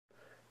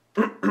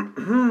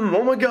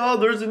oh my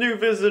god, there's a new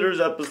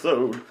Visitors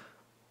episode.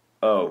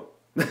 Oh.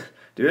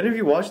 Do any of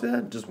you watch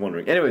that? Just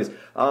wondering. Anyways,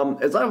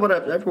 it's live on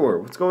app everywhere.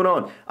 What's going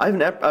on? I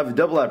have a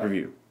double app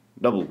review.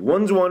 Double.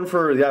 One's one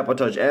for the iPod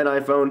Touch and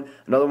iPhone.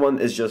 Another one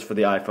is just for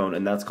the iPhone,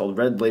 and that's called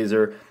Red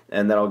LAZAR,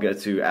 and that I'll get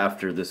to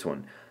after this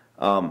one.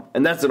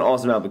 And that's an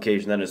awesome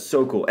application. That is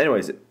so cool.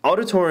 Anyways,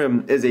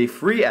 Auditorium is a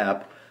free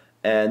app,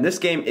 and this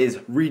game is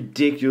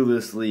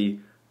ridiculously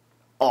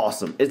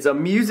awesome. It's a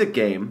music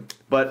game,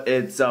 but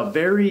it's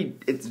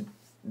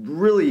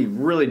really,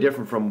 really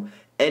different from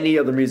any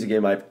other music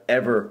game I've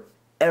ever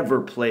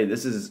played.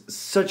 This is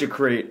such a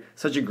great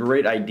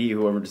idea.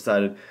 Whoever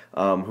designed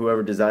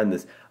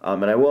this,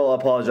 and I will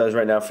apologize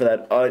right now for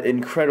that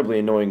incredibly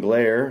annoying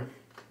glare.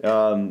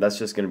 That's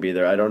just gonna be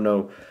there. I don't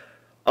know.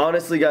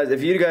 Honestly, guys,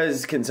 if you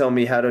guys can tell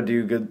me how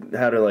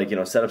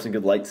to set up some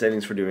good light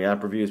settings for doing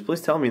app reviews, please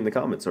tell me in the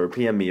comments or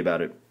PM me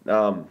about it.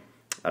 I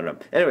don't know.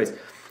 Anyways,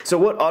 so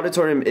what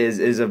Auditorium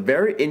is a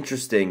very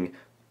interesting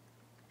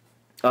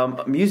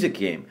music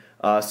game.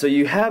 So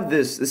you have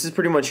this is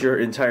pretty much your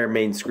entire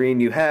main screen.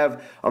 You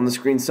have on the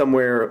screen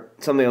somewhere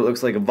something that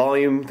looks like a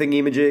volume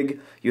thingy-majig.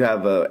 You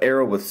have an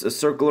arrow with a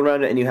circle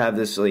around it, and you have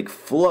this like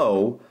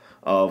flow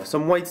of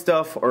some white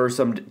stuff or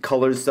some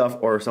colored stuff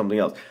or something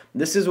else.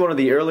 This is one of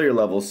the earlier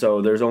levels, so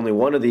there's only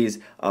one of these,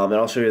 and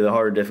I'll show you the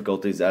harder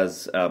difficulties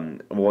as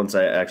once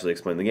I actually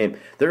explain the game.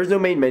 There is no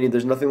main menu,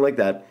 there's nothing like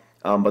that,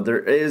 but there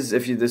is,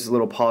 this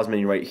little pause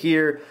menu right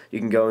here. You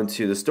can go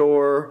into the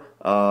store,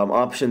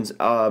 options,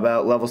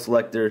 about level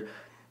selector.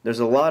 There's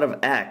a lot of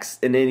acts,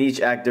 and in each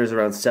act there's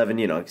around 7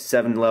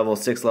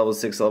 levels, 6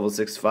 levels, 6 levels,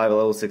 5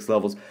 levels, 6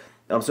 levels.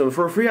 So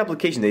for a free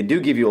application, they do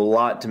give you a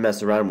lot to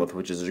mess around with,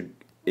 which is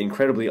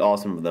incredibly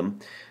awesome of them,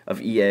 of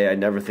EA. I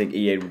never think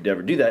EA would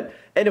ever do that.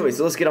 Anyway,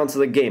 so let's get on to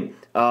the game.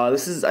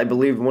 This is, I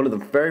believe, one of the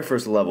very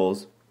first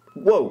levels.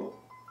 Whoa!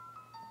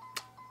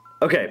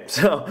 Okay,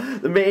 so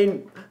the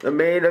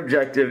main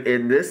objective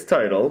in this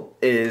title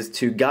is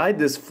to guide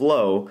this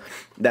flow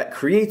that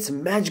creates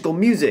magical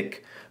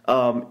music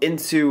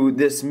into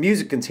this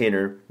music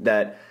container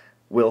that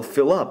will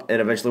fill up,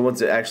 and eventually once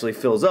it actually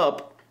fills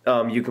up,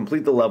 you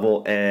complete the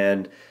level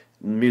and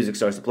music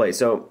starts to play.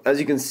 So as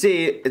you can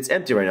see, it's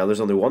empty right now. There's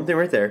only one thing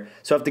right there.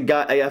 So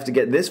I have to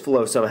get this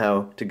flow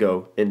somehow to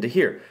go into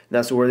here. And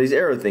that's where these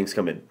arrow things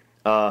come in.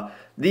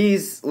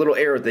 These little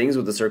arrow things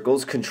with the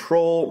circles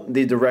control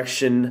the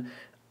direction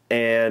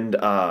and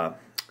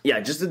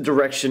just the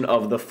direction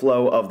of the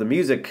flow of the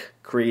music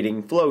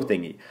creating flow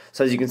thingy.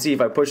 So as you can see,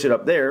 if I push it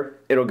up there,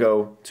 it'll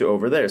go to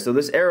over there. So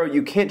this arrow,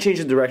 you can't change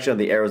the direction of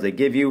the arrows they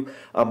give you,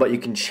 but you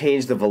can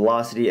change the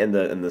velocity and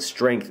the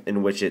strength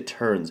in which it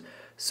turns.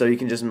 So you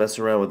can just mess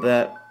around with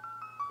that,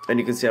 and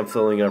you can see I'm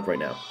filling it up right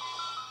now.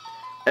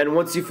 And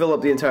once you fill up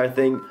the entire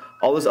thing,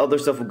 all this other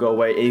stuff will go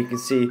away, and you can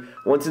see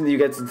once you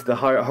get into the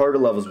harder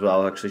levels, which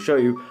I'll actually show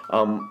you,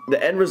 the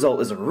end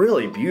result is a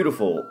really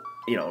beautiful,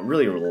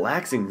 really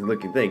relaxing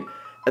looking thing.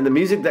 And the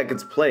music that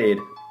gets played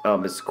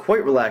is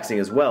quite relaxing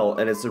as well,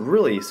 and it's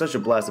really such a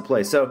blast to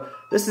play. So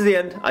this is the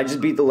end. I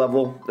just beat the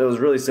level. It was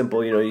really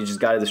simple. You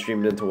just guided the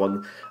stream into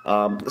one.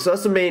 So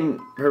that's the main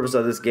purpose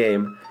of this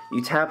game.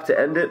 You tap to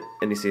end it,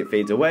 and you see it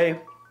fades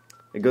away.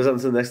 It goes on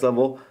to the next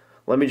level.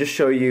 Let me just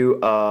show you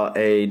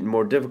a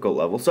more difficult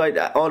level. So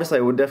honestly,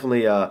 I would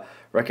definitely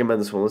recommend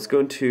this one. Let's go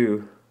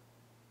into.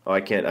 Oh, I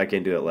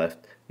can't do that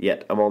left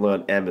yet. I'm only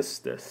on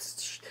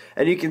amethyst.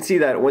 And you can see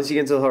that once you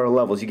get into the harder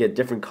levels, you get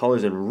different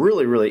colors and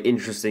really, really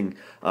interesting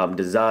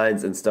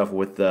designs and stuff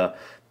with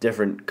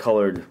different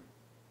colored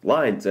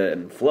lines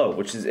and flow,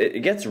 which is,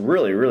 it gets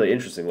really, really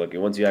interesting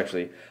looking once you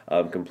actually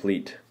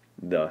complete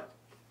the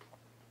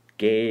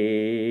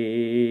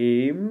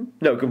game.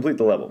 No, complete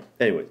the level.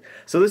 Anyways,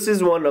 so this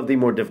is one of the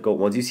more difficult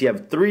ones. You see, you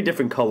have 3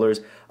 different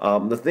colors.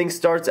 The thing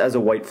starts as a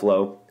white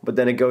flow, but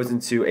then it goes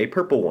into a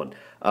purple one.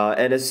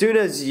 And as soon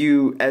as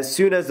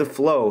the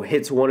flow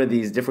hits one of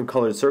these different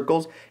colored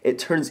circles, it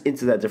turns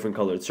into that different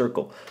colored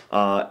circle.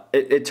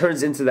 It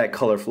turns into that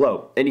color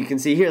flow. And you can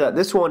see here that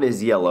this one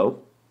is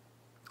yellow.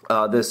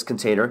 This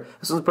container.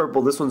 This one's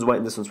purple, this one's white,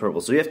 and this one's purple.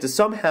 So you have to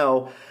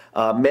somehow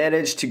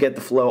manage to get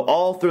the flow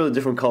all through the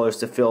different colors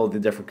to fill the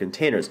different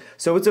containers.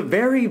 So it's a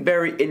very,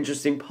 very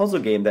interesting puzzle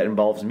game that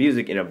involves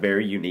music in a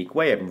very unique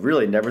way I've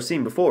really never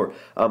seen before.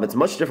 It's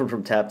much different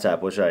from Tap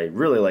Tap, which I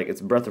really like. It's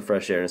a breath of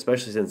fresh air, and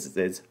especially since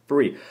it's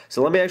free.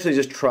 So let me actually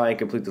just try and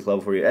complete this level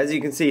for you. As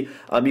you can see,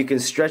 you can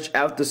stretch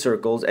out the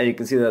circles, and you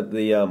can see that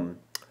the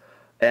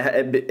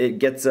it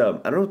gets I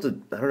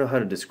don't know how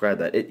to describe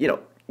that.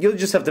 You'll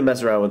just have to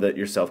mess around with it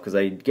yourself, because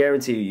I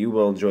guarantee you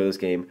will enjoy this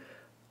game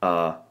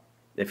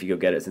if you go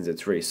get it, since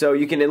it's free. So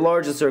you can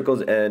enlarge the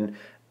circles and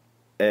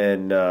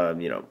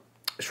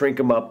shrink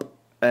them up,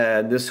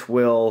 and this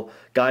will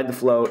guide the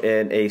flow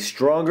in a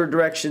stronger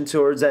direction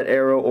towards that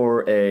arrow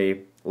or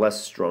a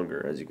less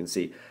stronger, as you can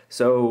see.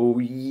 So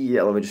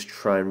yeah, let me just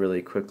try and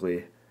really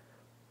quickly.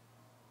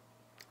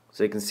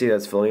 So you can see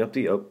that's filling up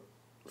the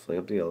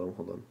yellow.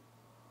 Hold on.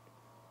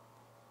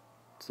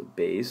 It's a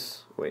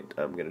base. Wait,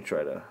 I'm gonna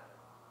try to.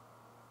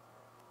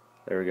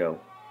 There we go.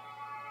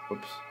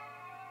 Whoops.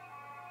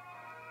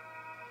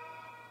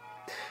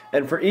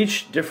 And for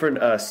each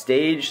different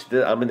stage,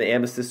 I'm in the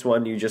Amethyst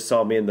one. You just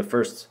saw me in the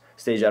first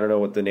stage. I don't know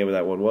what the name of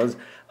that one was.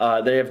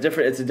 They have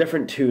different. It's a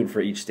different tune for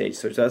each stage,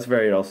 so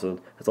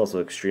that's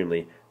also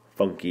extremely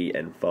funky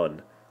and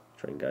fun.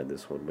 Try and guide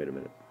this one. Wait a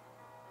minute.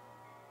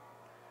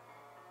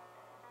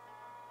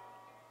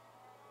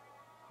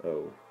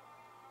 Oh.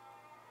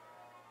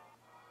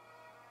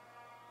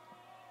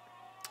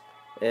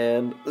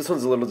 And this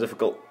one's a little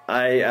difficult.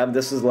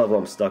 This is the level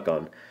I'm stuck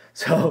on.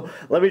 So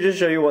let me just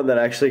show you one that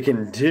I actually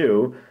can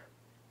do.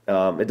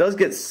 It does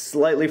get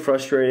slightly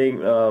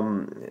frustrating.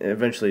 It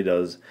eventually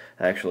does.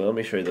 Actually, let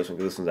me show you this one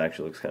because this one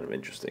actually looks kind of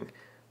interesting.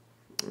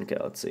 Okay,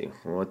 let's see.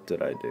 What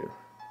did I do?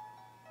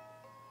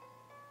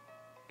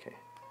 Okay.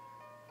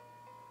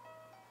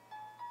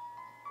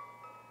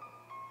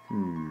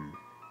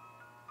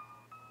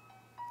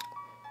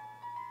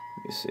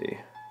 Let me see.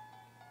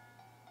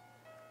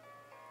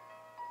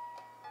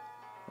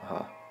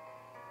 Aha.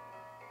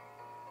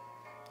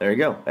 There you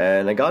go,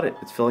 and I got it.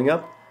 It's filling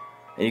up,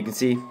 and you can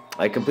see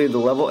I completed the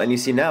level. And you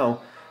see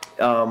now,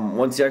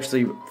 once you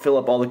actually fill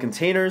up all the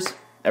containers,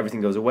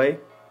 everything goes away,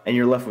 and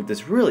you're left with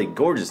this really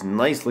gorgeous,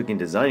 nice-looking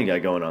design you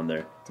got going on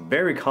there. It's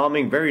very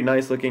calming, very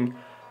nice-looking.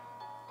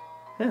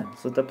 Yeah,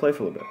 let's let that play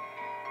for a little bit.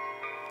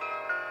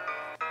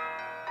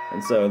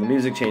 And so the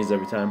music changes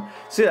every time.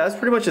 So yeah, that's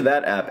pretty much of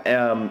that app,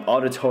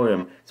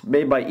 Auditorium. It's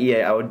made by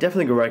EA. I would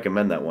definitely go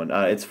recommend that one.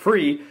 It's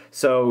free,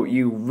 so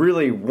you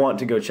really want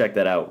to go check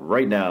that out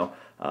right now.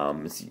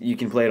 You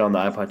can play it on the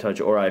iPod Touch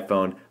or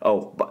iPhone.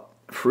 Oh, but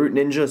Fruit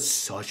Ninja,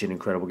 such an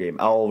incredible game.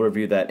 I'll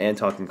review that and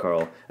Talking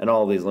Carl and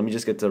all of these. Let me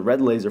just get to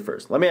Red Laser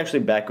first. Let me actually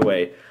back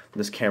away from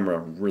this camera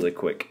really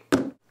quick.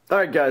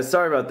 Alright guys,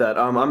 sorry about that.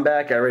 I'm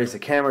back. I raised the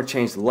camera,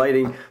 changed the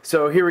lighting.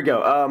 So here we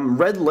go.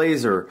 Red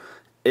Laser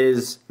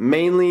is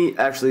mainly,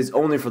 actually it's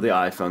only for the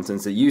iPhone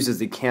since it uses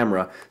the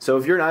camera. So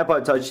if you're an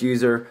iPod Touch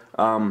user,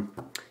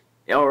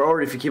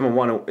 or if you keep on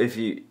one, if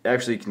you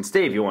actually can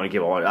stay if you want to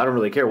keep on one, I don't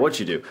really care what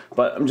you do.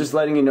 But I'm just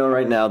letting you know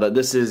right now that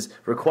this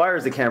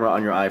requires the camera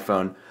on your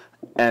iPhone,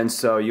 and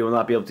so you will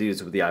not be able to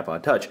use it with the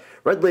iPod Touch.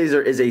 Red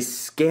Laser is a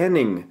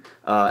scanning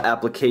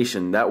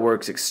application that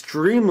works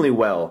extremely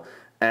well,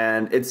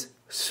 and it's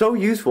so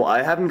useful.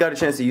 I haven't got a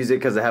chance to use it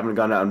because I haven't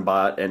gone out and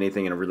bought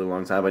anything in a really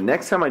long time, but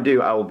next time I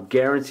do, I will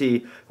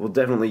guarantee we'll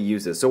definitely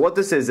use this. So what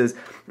this is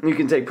you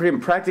can take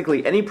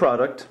practically any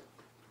product.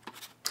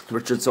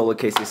 Richard Sola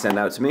Casey sent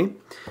out to me.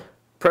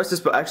 Press this,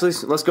 but actually,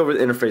 let's go over the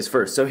interface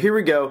first. So here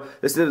we go.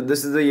 This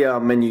is the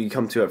menu you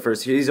come to at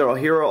first.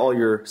 Here are all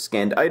your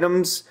scanned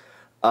items.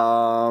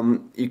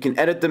 You can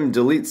edit them,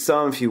 delete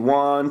some if you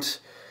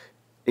want,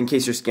 in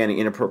case you're scanning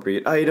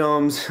inappropriate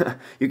items.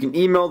 You can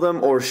email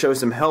them or show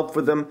some help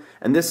for them.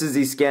 And this is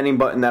the scanning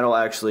button that'll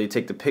actually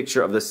take the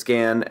picture of the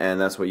scan, and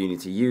that's what you need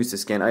to use to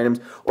scan items.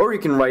 Or you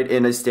can write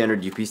in a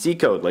standard UPC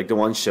code like the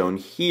one shown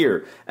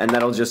here, and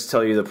that'll just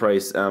tell you the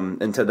price, and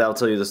that'll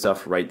tell you the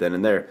stuff right then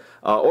and there.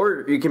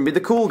 Or you can be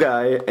the cool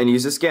guy and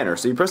use a scanner.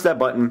 So you press that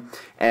button,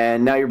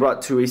 and now you're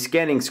brought to a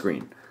scanning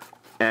screen.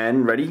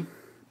 And ready?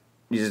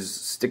 You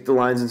just stick the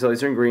lines until they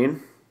turn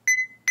green,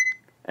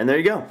 and there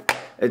you go.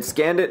 It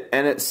scanned it,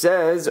 and it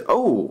says,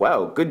 oh,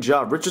 wow, good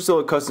job. Richard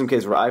Sola custom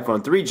case for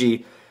iPhone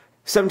 3G,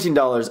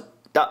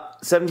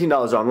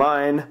 $17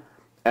 online,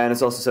 and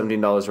it's also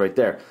 $17 right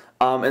there.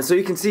 And so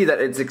you can see that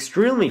it's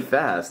extremely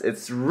fast.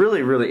 It's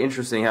really, really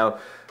interesting how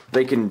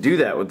they can do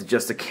that with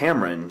just a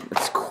camera, and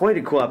it's quite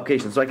a cool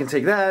application. So I can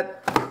take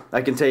that.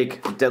 I can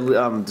take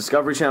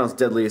Discovery Channel's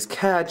Deadliest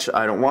Catch.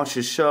 I don't watch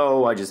his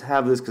show. I just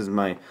have this because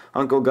my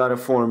uncle got it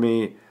for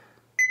me.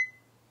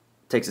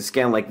 Takes a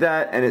scan like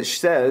that, and it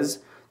says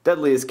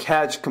Deadliest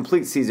Catch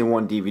Complete Season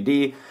 1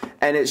 DVD,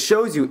 and it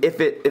shows you if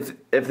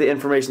the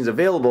information is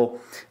available,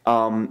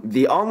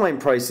 the online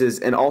prices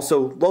and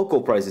also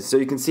local prices. So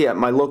you can see at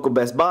my local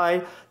Best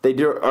Buy, they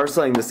are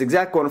selling this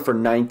exact one for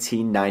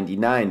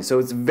 $19.99. So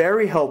it's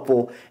very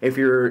helpful if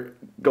you're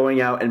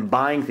going out and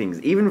buying things.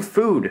 Even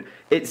food,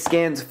 it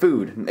scans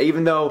food.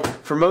 Even though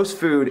for most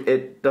food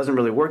it doesn't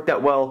really work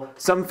that well.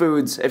 Some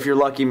foods, if you're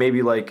lucky,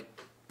 maybe like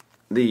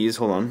these.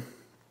 Hold on.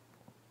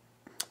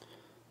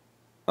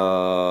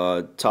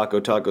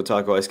 Taco,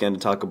 I scanned a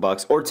taco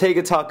box.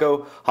 Ortega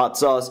taco, hot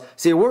sauce.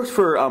 See, it works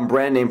for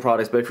brand name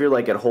products, but if you're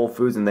like at Whole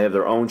Foods and they have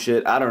their own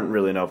shit, I don't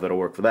really know if that'll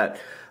work for that.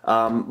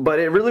 But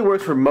it really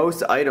works for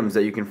most items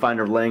that you can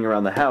find laying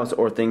around the house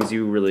or things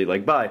you really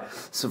like buy.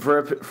 So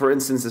for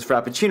instance, this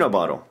Frappuccino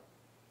bottle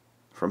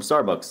from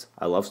Starbucks.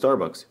 I love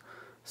Starbucks.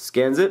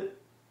 Scans it.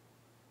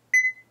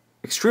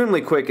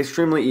 Extremely quick,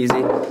 extremely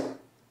easy.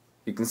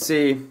 You can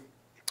see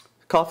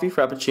coffee,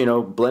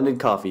 Frappuccino, blended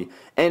coffee.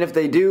 And if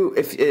it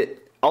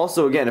has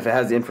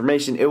the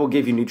information, it will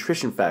give you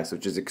nutrition facts,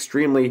 which is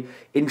extremely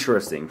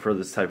interesting for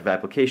this type of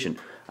application.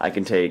 I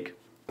can take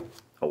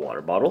a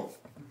water bottle.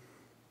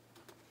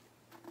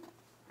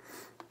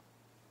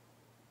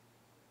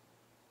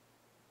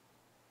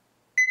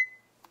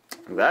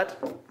 Like that.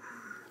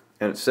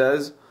 And it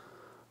says,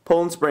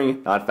 Poland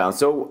Spring not found.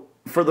 So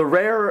for the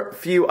rare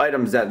few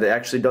items that it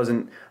actually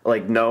doesn't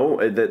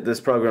know, that this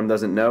program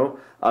doesn't know,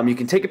 you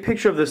can take a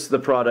picture of the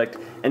product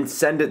and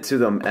send it to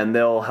them, and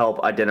they'll help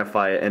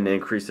identify it and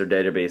increase their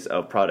database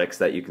of products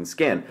that you can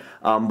scan.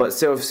 But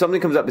so if something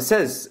comes up, it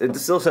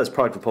still says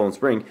product for Poland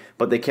Spring,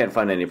 but they can't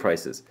find any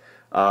prices.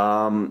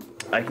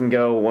 I can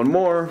go one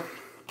more.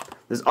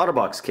 This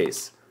OtterBox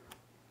case.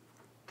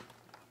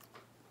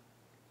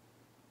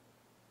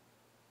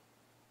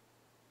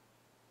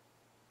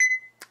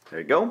 There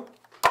you go.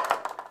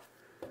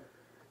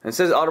 And it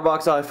says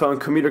OtterBox iPhone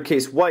commuter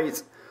case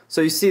white.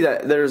 So you see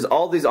that there's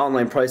all these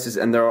online prices,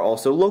 and there are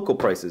also local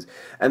prices.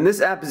 And this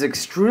app is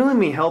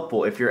extremely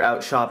helpful if you're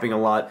out shopping a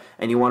lot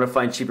and you want to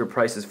find cheaper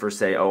prices for,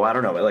 say, I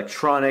don't know,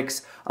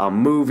 electronics,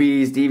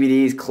 movies,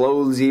 DVDs,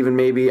 clothes even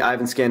maybe. I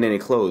haven't scanned any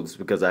clothes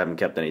because I haven't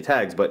kept any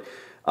tags, but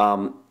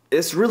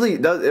it really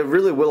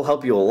will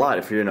help you a lot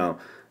if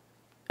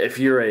if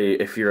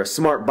you're a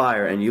smart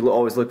buyer and you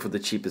always look for the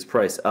cheapest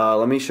price.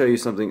 Let me show you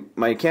something.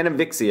 My Canon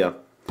Vixia,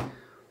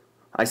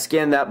 I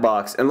scanned that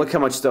box, and look how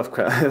much stuff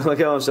came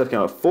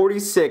out.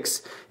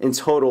 46 in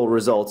total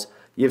results.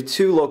 You have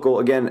 2 local,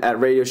 again, at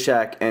Radio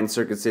Shack and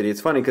Circuit City.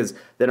 It's funny because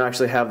they don't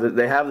actually have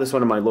they have this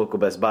one in my local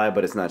Best Buy,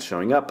 but it's not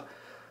showing up.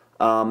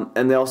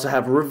 And they also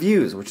have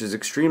reviews, which is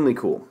extremely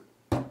cool.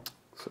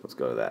 So let's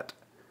go to that.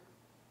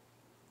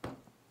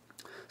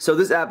 So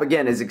this app,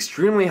 again, is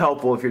extremely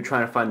helpful if you're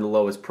trying to find the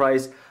lowest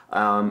price,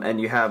 and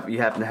you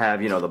happen to have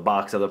the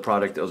box of the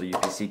product or the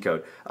UPC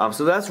code.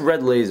 So that's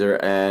Red Laser,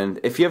 and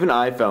if you have an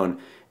iPhone,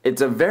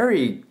 it's a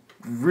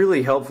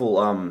really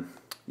helpful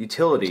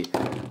utility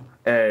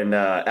and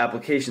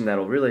application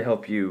that'll really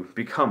help you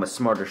become a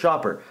smarter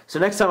shopper. So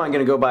next time I'm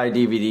going to go buy a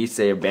DVD,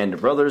 say a Band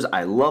of Brothers,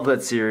 I love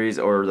that series,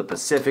 or The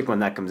Pacific when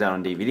that comes out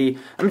on DVD,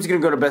 I'm just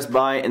going to go to Best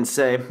Buy and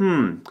say,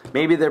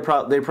 maybe they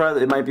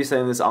might be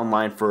selling this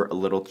online for a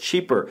little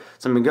cheaper.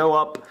 So I'm going to go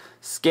up,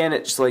 scan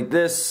it just like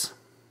this,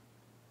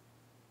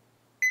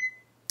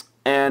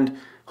 and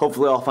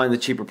hopefully I'll find the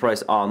cheaper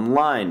price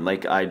online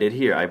like I did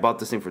here. I bought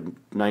this thing for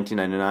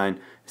 $19.99.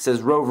 It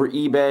says Rover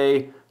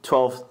eBay,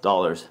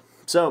 $12.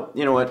 So,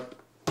 you know what?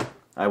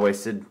 I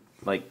wasted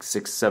like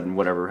 $6, $7,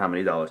 whatever, how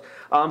many dollars.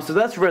 So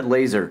that's Red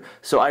Laser.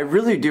 So I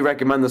really do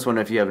recommend this one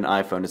if you have an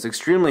iPhone. It's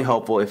extremely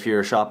helpful if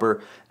you're a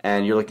shopper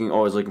and you're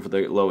always looking for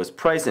the lowest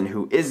price, and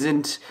who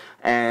isn't.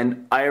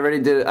 And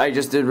I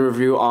just did a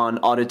review on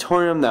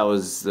Auditorium. That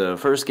was the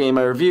first game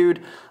I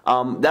reviewed.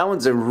 That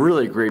one's a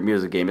really great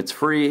music game. It's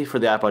free for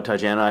the iPod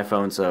Touch and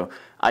iPhone, so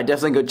I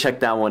definitely go check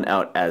that one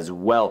out as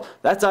well.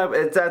 That's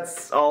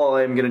all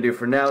I'm going to do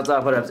for now. It's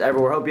iPod Apps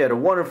Everywhere. Hope you had a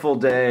wonderful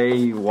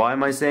day. Why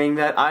am I saying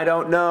that? I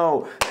don't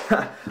know.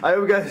 I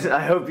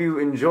hope you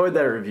enjoyed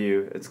that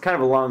review. It's kind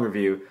of a long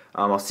review.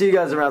 I'll see you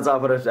guys around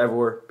iPod Apps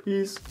Everywhere.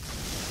 Peace.